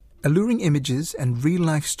Alluring images and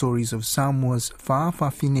real-life stories of Samoa's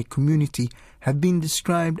Fa'afafine community have been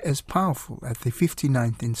described as powerful at the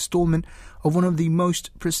 59th installment of one of the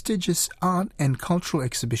most prestigious art and cultural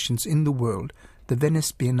exhibitions in the world, the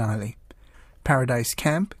Venice Biennale. Paradise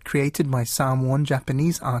Camp, created by Samoan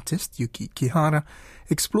Japanese artist Yuki Kihara,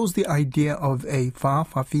 explores the idea of a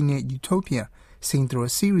Fa'afafine utopia, seen through a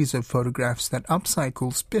series of photographs that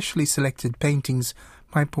upcycle specially selected paintings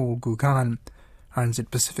by Paul Gauguin.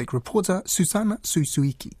 RNZ Pacific reporter Susana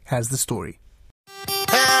Suisuiki has the story.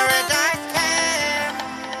 Paradise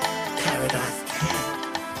Camp. Paradise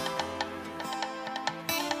Camp.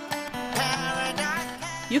 Paradise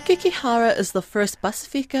Camp. Yuki Kihara is the first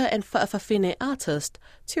Pasifika and Fa'afafine artist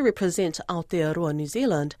to represent Aotearoa, New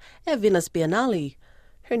Zealand at Venice Biennale.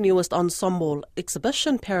 Her newest ensemble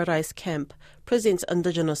exhibition, Paradise Camp, presents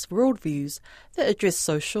Indigenous worldviews that address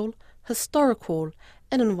social, historical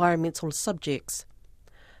and environmental subjects.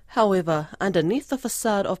 However, underneath the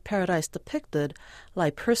facade of paradise depicted lie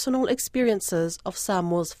personal experiences of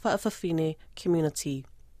Samoa's Fa'afafine community.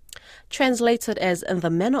 Translated as in the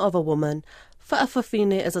manner of a woman,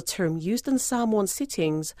 Fa'afafine is a term used in Samoan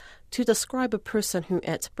settings to describe a person who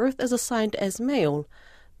at birth is assigned as male,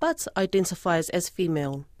 but identifies as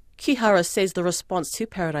female. Kihara says the response to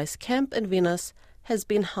Paradise Camp in Venice has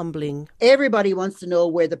been humbling. Everybody wants to know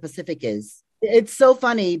where the Pacific is. It's so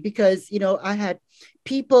funny because, I had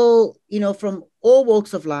people, from all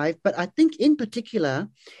walks of life, but I think in particular,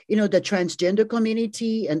 the transgender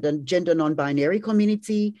community and the gender non-binary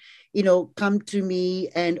community, come to me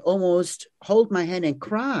and almost hold my hand and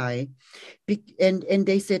cry. And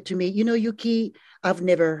they said to me, Yuki, I've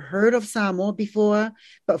never heard of Samoa before,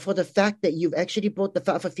 but for the fact that you've actually brought the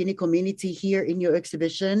Fa'afafine community here in your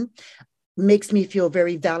exhibition makes me feel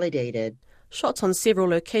very validated. Shot on several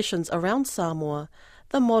locations around Samoa,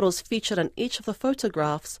 the models featured in each of the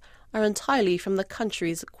photographs are entirely from the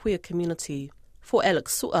country's queer community. For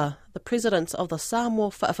Alex Su'a, the president of the Samoa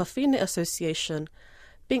Fa'afafine Association,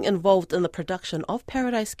 being involved in the production of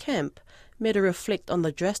Paradise Camp made her reflect on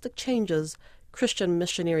the drastic changes Christian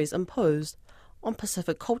missionaries imposed on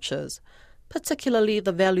Pacific cultures, particularly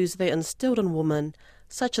the values they instilled in women,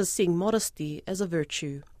 such as seeing modesty as a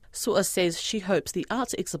virtue. Su'a says she hopes the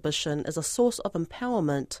art exhibition is a source of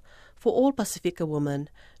empowerment for all Pasifika women,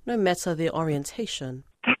 no matter their orientation.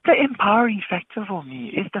 That's the empowering factor for me,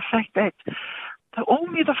 is the fact that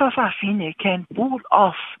only the Fa'afafine can pull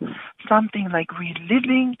off something like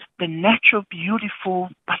reliving the natural, beautiful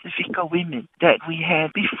Pasifika women that we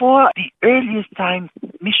had before the earliest time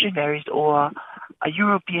missionaries or a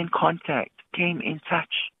European contact came in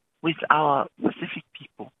touch with our Pacific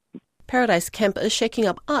people. Paradise Camp is shaking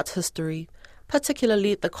up art history,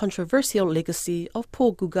 particularly the controversial legacy of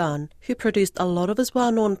Paul Gauguin, who produced a lot of his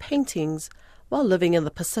well-known paintings while living in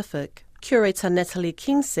the Pacific. Curator Natalie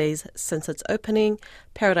King says since its opening,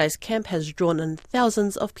 Paradise Camp has drawn in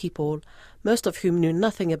thousands of people, most of whom knew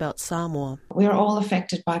nothing about Samoa. We're all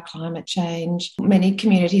affected by climate change. Many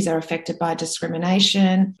communities are affected by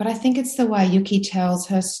discrimination. But I think it's the way Yuki tells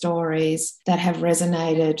her stories that have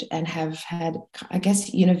resonated and have had,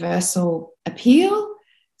 universal appeal.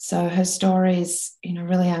 So her stories,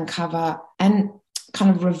 really uncover and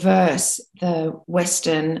kind of reverse the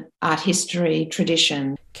Western art history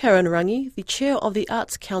tradition. Karen Rangi, the chair of the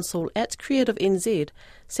Arts Council at Creative NZ,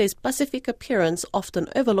 says Pasifika parents often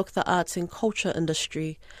overlook the arts and culture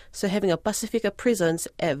industry, so having a Pasifika presence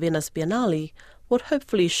at Venice Biennale would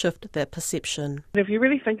hopefully shift that perception. If you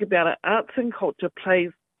really think about it, arts and culture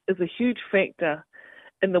is a huge factor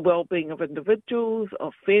in the well-being of individuals,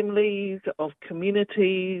 of families, of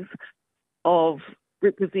communities, of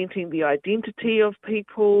representing the identity of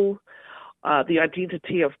people, the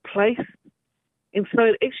identity of place. And so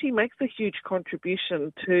it actually makes a huge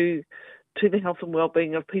contribution to the health and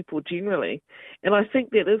well-being of people generally. And I think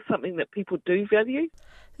that is something that people do value.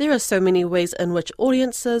 There are so many ways in which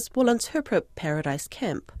audiences will interpret Paradise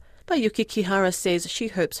Camp. But Yuki Kihara says she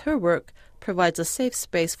hopes her work provides a safe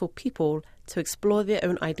space for people to explore their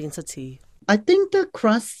own identity. I think the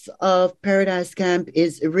crux of Paradise Camp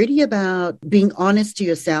is really about being honest to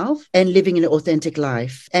yourself and living an authentic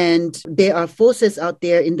life. And there are forces out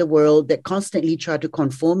there in the world that constantly try to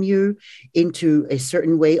conform you into a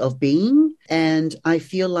certain way of being. And I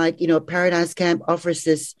feel like, Paradise Camp offers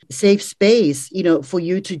this safe space, for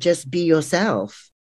you to just be yourself.